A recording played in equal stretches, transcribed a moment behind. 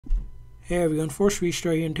Hey everyone, Force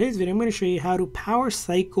Restart here. In today's video, I'm going to show you how to power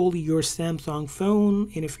cycle your Samsung phone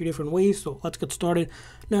in a few different ways. So let's get started.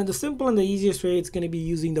 Now, the simple and the easiest way, it's going to be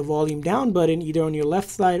using the volume down button either on your left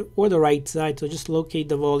side or the right side. So just locate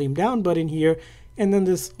the volume down button here and then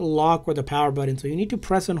this lock or the power button. So you need to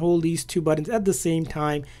press and hold these two buttons at the same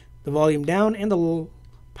time, the volume down and the little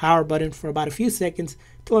power button, for about a few seconds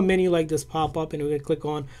till a menu like this pop up, and we're going to click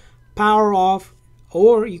on power off.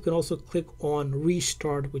 Or you can also click on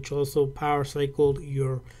restart, which also power cycled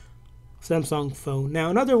your Samsung phone. Now,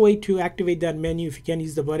 another way to activate that menu, if you can't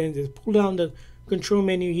use the buttons, is pull down the control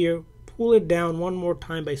menu here, pull it down one more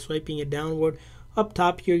time by swiping it downward. Up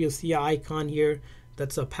top here, you'll see an icon here.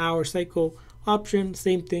 That's a power cycle option.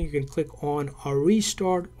 Same thing, you can click on a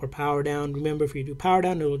restart or power down. Remember, if you do power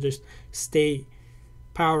down, it will just stay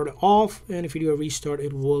powered off. And if you do a restart,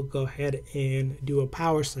 it will go ahead and do a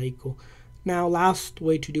power cycle. Now, last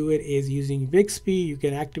way to do it is using Bixby. You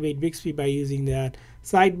can activate Bixby by using that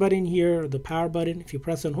side button here, or the power button. If you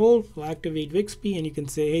press and hold, it'll activate Bixby, and you can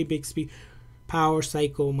say, hey Bixby, power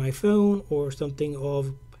cycle my phone, or something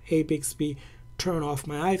of, hey Bixby, turn off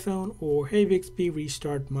my iPhone, or hey Bixby,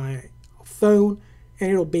 restart my phone, and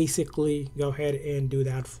it'll basically go ahead and do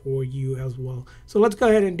that for you as well. So let's go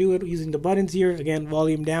ahead and do it using the buttons here. Again,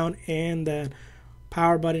 volume down and the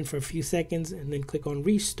power button for a few seconds, and then click on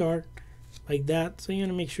restart. Like that. So you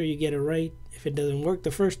want to make sure you get it right. If it doesn't work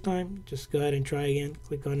the first time, just go ahead and try again,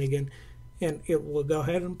 click on it again, and it will go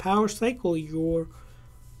ahead and power cycle your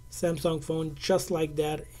Samsung phone just like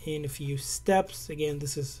that in a few steps. Again,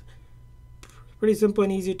 this is pretty simple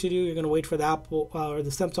and easy to do. You're going to wait for the Apple or the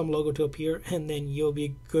Samsung logo to appear, and then you'll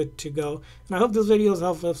be good to go. And I hope this video is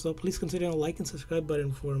helpful, so please consider the like and subscribe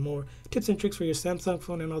button for more tips and tricks for your Samsung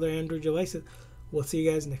phone and other Android devices. We'll see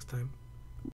you guys next time.